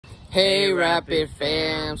Hey Rapid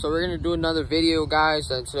fam, so we're gonna do another video, guys,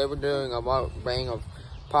 and today we're doing a mukbang of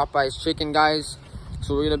Popeye's chicken, guys.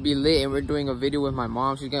 So we're gonna be lit, and we're doing a video with my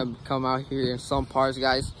mom. She's gonna come out here in some parts,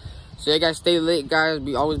 guys. So yeah, guys, stay lit, guys.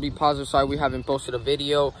 Always be positive. Sorry we haven't posted a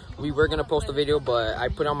video. We were gonna post a video, but I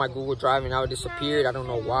put it on my Google Drive and now it disappeared. I don't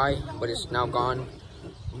know why, but it's now gone.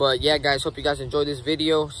 But yeah, guys, hope you guys enjoyed this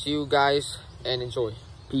video. See you guys and enjoy.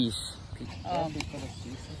 Peace.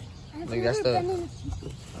 Like that's the.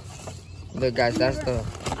 Look, guys, that's the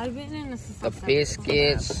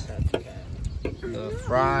biscuits, the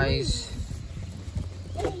fries,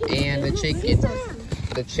 and the chicken.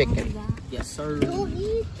 The chicken. Yes, sir.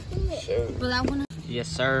 Sure. Yes,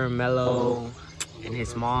 sir. Mello and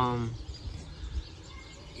his mom.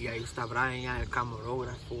 Y ahí está Brian, ya el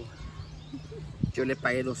camarógrafo. Yo le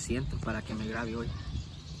pagué 200 para que me grabe hoy.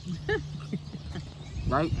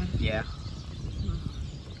 Right? Yeah.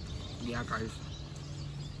 Yeah, guys.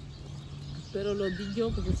 Pero lo di yo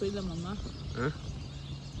porque soy la mamá. Huh?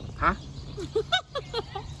 Huh?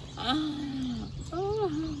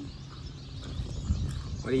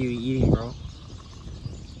 What are you eating, bro?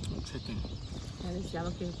 Chicken. Ya decía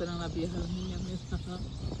lo que fueron las viejas niñas.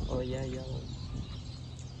 Oh, yeah, yeah.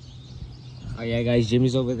 Oh, yeah, guys,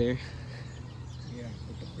 Jimmy's over there. Yeah,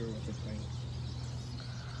 with the girl with the thing.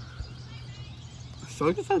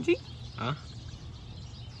 Show this out, G? Huh?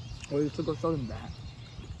 Oh, you should go show them that.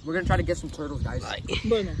 We're gonna try to get some turtles, guys.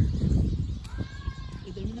 Bueno.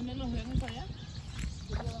 Y termíname los juegos para allá.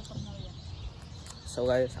 So,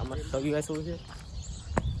 guys, I'm gonna show you guys over here.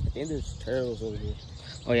 I think there's turtles over here.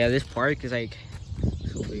 Oh, yeah, this park is like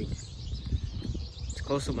so big. It's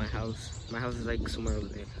close to my house. My house is like somewhere over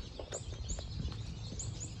there.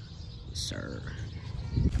 Sir.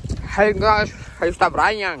 Hey, guys. Ahí está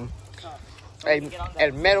Brian.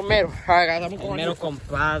 El mero mero. Alright, guys, I'm El going mero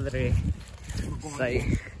compadre. It's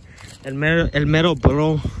like, el mero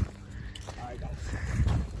bro.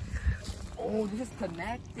 Oh, this is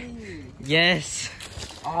connected. Yes.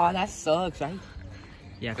 Oh, that sucks, right?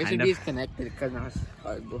 Yeah, It should kind be of. connected because now it's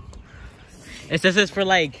hard, bro. It says it's for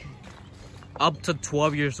like up to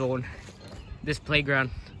 12 years old. This playground.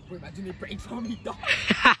 Wait, imagine it breaks on me, dog.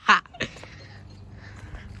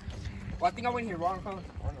 Well, I think I went here wrong, huh?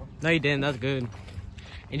 Oh, no. No, you didn't. That's good.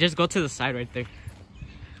 And just go to the side right there.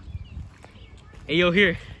 Hey, yo,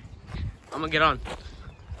 here. I'm gonna get on.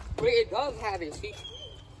 Wait, it does have it, see?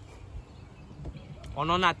 Oh,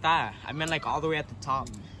 no, not that. I meant like all the way at the top.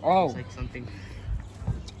 Oh. It's like something.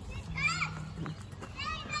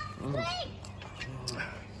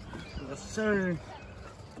 Yes, sir.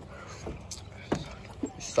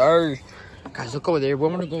 Sir. Guys, look over there. We're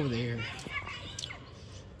gonna go over there.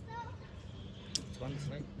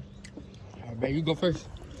 I bet you go first.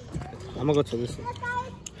 I'm gonna go to this one.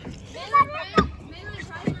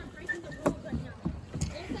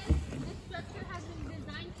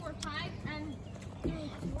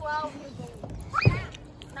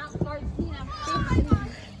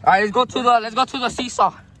 Alright, let's go to the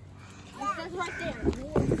seesaw.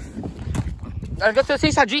 Let's go to the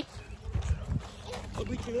seesaw, G.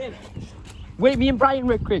 Wait, me and Brian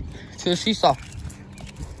real quick. To the seesaw.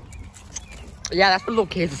 Yeah, that's for little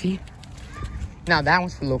kids, see? Now that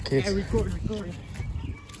one's for little kids. Hey, record.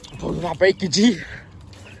 Don't do not break it, G.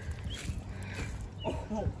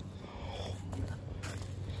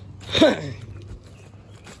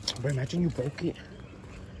 But imagine you broke it.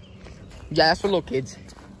 Yeah, that's for little kids.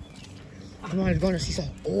 Come on, let's go to the seesaw.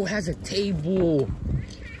 Oh, it has a table.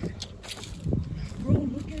 Bro,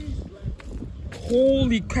 look at it.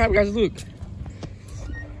 Holy crap, guys, look.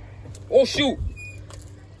 Oh, shoot.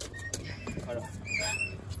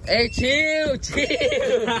 Hey, chill.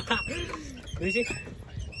 Let me see.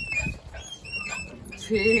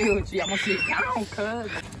 Chill. I'm gonna sit down,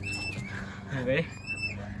 cuz. Ready?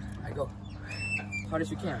 I go. Hard as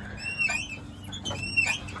you can.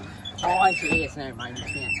 Oh, I see. It's never mind. You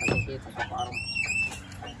can't. It's at the bottom.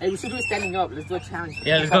 Hey, we should do it standing up. Let's do a challenge.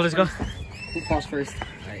 Yeah, let's go. Who falls first?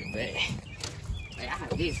 Alright, bet. Hey, I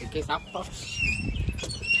have this in case I fall.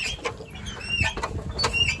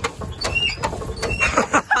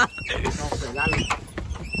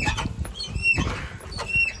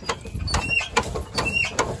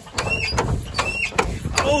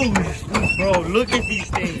 Oh, bro, look at these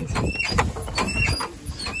things.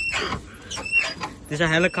 There's a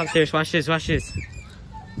helicopter. Watch this.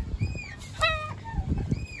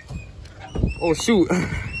 Oh, shoot.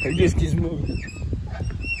 It just keeps moving.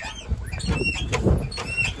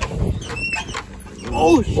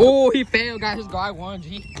 Oh, he failed, guys. This guy won,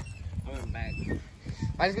 G. I went back.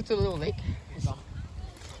 Let's get to the little lake.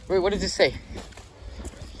 Wait, what does it say?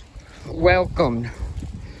 Welcome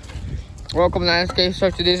Welcome to Landscape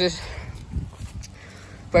Structure. This is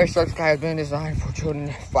Fresh Structure has been designed for children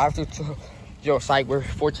 5 to 12 site. We're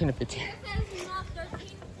 14 to 15.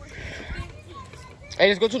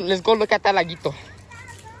 Hey, let's go look at that laguito.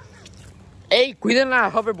 Hey, cuiden la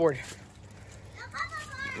hoverboard.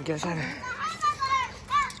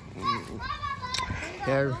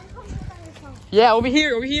 Yeah, over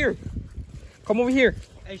here. Come over here.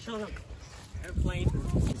 Hey, show them. Airplane.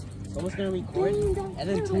 Someone's gonna record, and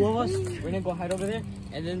then 2 of us, we're gonna go hide over there,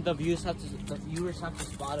 and then the viewers have to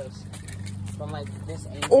spot us from like this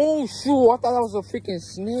angle. Oh shoot! I thought that was a freaking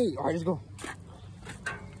snake. All right, let's go.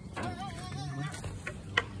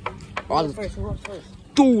 Who else first?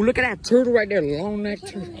 Dude, look at that turtle right there, long neck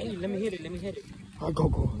turtle. Hey, let me hit it. All right, go.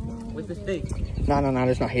 With the stick. No,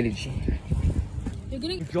 let's not hit it, G.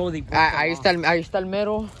 Jody. Ahí está el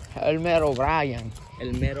mero Brian.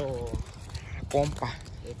 El mero Compa.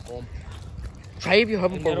 el compa. Try if your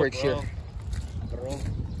hoverboard works here. Bro.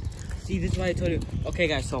 See, this is why I told you. Okay,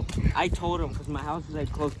 guys, so I told him, because my house is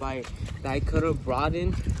like close by, that I could have brought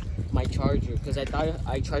in my charger, because I thought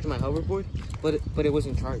I charged my hoverboard, but it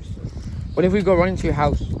wasn't charged. So. What if we go run into your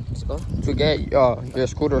house Let's go. to get your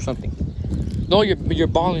scooter or something? No, your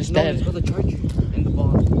ball instead. No, let's go the charger and the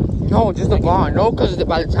ball. No, just the ball. No, because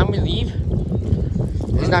by the time we leave,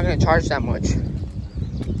 it's not going to charge that much.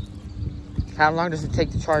 How long does it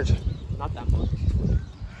take to charge? Not that much.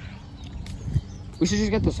 We should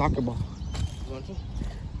just get the soccer ball. You want to?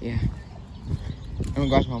 Yeah. I'm going to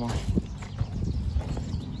go ask my mom.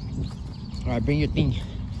 Alright, bring your thing.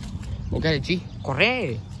 Go get it, G.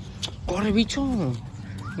 Corre. Corre, bicho.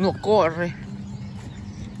 No corre.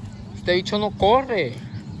 Este bicho no corre.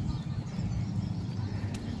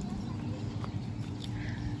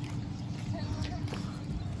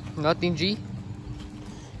 Nothing, G.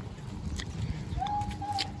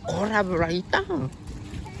 Corre, bradita.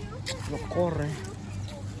 No corre.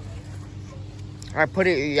 Alright, put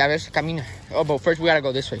it. A ver si camina. Oh, but first we gotta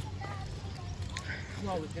go this way.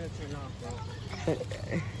 No, it's gonna turn off, bro.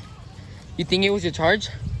 You think it was a charge?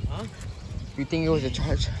 Huh? You think it was a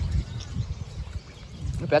charge?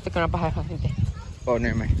 Espérate que no pasa la gente. Oh,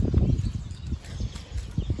 never mind.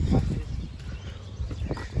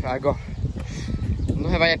 Alright, go. No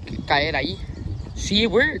se vaya a caer ahí. See,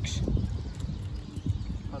 it works.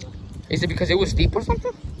 Is it because it was steep or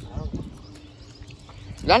something? I don't know.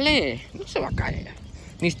 Dale, no se va a caer.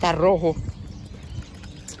 Ni está rojo.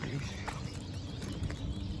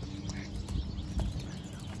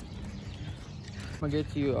 I'll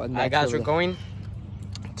get to you on that. Alright, guys, we're turtle.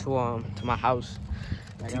 going to my house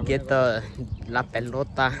to get the la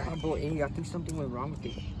pelota. Nah, bro, hey, I think something went wrong with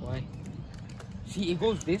it. Why? See, it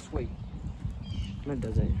goes this way. No, it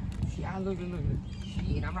doesn't. See, look.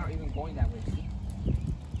 See, and I'm not even going that way. See?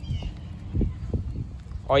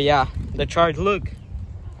 Oh yeah, the charge. Look,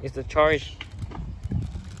 it's the charge.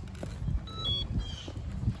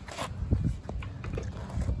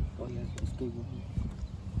 Oh, yes, it's good.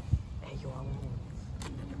 Hey, yo, I want.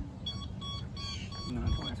 No,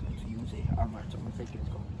 don't ask him to use it. I'm going to take it. Let's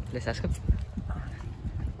go. Let's ask him.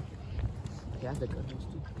 Yeah, the good ones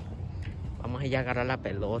too. Vamos a ir a agarrar la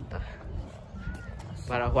pelota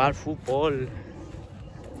para jugar fútbol.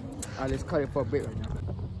 Let's cut it for a bit right now.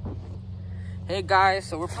 Hey guys,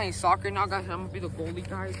 so we're playing soccer now, guys. I'm gonna be the goalie,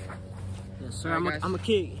 guys. Yes, sir. Alright, I'm a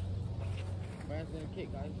kick. Brian's gonna kick,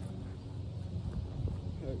 guys.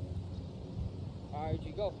 Alright,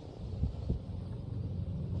 you go.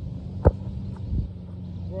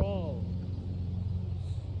 Bro.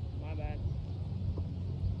 My bad.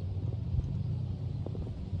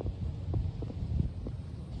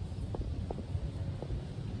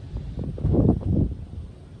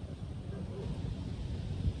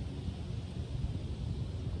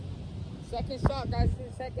 Second shot, guys.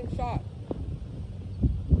 Second shot.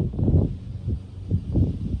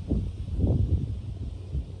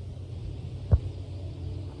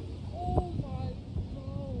 Oh my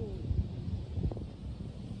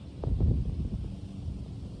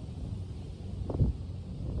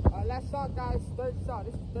God. Last shot, guys. Third shot.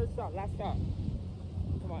 This is third shot. Last shot.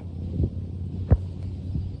 Come on.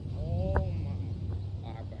 Oh my.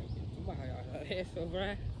 Alright, Brian. Eso,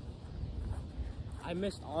 bro. I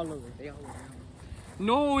missed all of it. They all went out.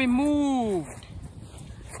 No, it moved.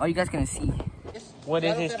 Oh, you guys gonna see. What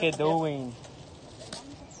is this kid doing?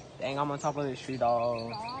 Dang, I'm on top of the tree,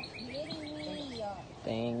 dog.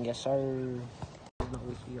 Dang, yes, sir.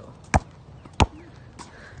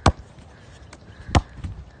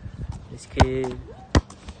 This kid.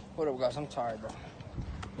 Hold up, guys. I'm tired, bro.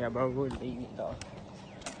 Yeah, bro, we're leaving, dog.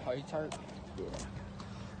 Are you tired?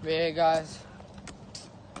 Yeah, guys.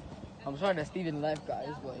 I'm sorry that Steven left, guys,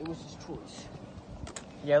 but it was his choice.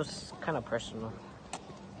 Yeah, it was kind of personal.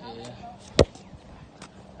 Yeah.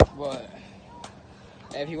 But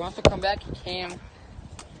if he wants to come back, he can.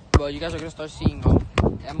 But you guys are gonna start seeing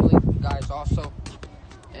Emily, guys, also.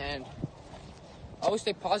 And always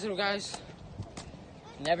stay positive, guys.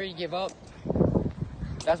 Never give up.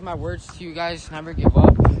 That's my words to you guys. Never give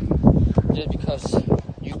up. Just because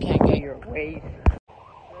you can't get your ways.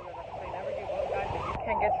 Never give up, guys. If you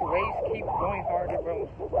can't get your ways, keep going harder, bro.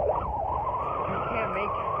 If you can't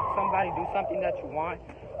make somebody do something that you want,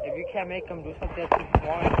 if you can't make them do something that you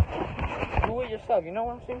want, do it yourself. You know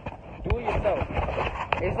what I'm saying? Do it yourself.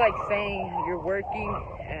 It's like saying you're working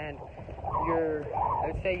and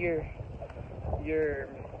let's say your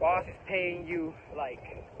boss is paying you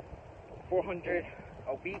like $400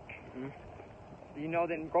 a week. You know,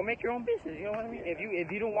 then go make your own business. You know what I mean?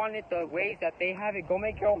 If you don't want it the ways that they have it, go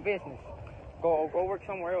make your own business. Go work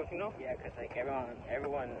somewhere else. You know? Yeah, because like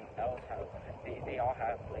everyone else have they all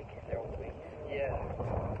have like their own things. Yeah.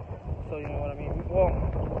 So you know what I mean?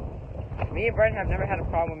 Well, me and Brent have never had a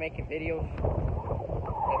problem with making videos.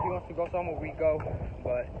 If he wants to go somewhere, we go.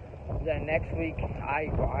 But then next week, I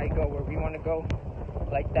go where we want to go.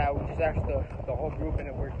 Like that, we just ask the whole group, and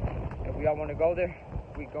if we all want to go there,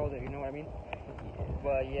 we go there. You know what I mean?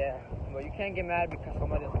 But yeah, but you can't get mad because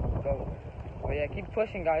somebody doesn't want to go. But yeah, keep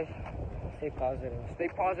pushing, guys. Stay positive. Stay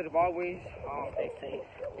positive always. Stay safe.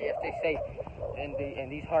 Yeah, stay safe in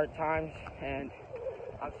these hard times. And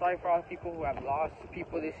I'm sorry for all the people who have lost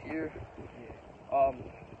people this year.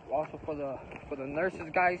 Also for the nurses,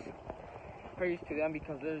 guys. Praise to them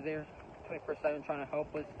because they're there 24/7 trying to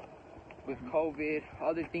help us with COVID,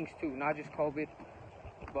 other things too, not just COVID.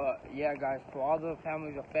 But yeah, guys, for all the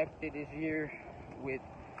families affected this year with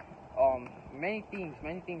many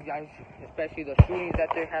things, guys, especially the shootings that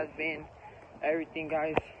there has been, everything,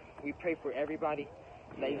 guys. We pray for everybody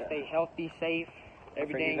that you stay healthy, safe,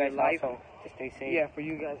 every day in your life. Also, to stay safe. Yeah, for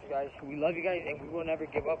you guys. We love you guys, and we will never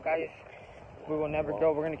give up, guys. We will never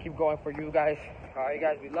go. We're gonna keep going for you guys. All right,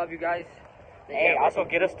 guys. We love you guys. Hey, also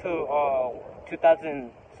get us to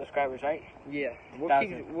 2,000 subscribers, right? Yeah,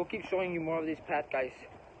 we'll keep showing you more of this path, guys.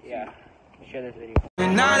 Yeah. Share this video.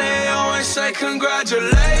 And now they always say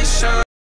congratulations.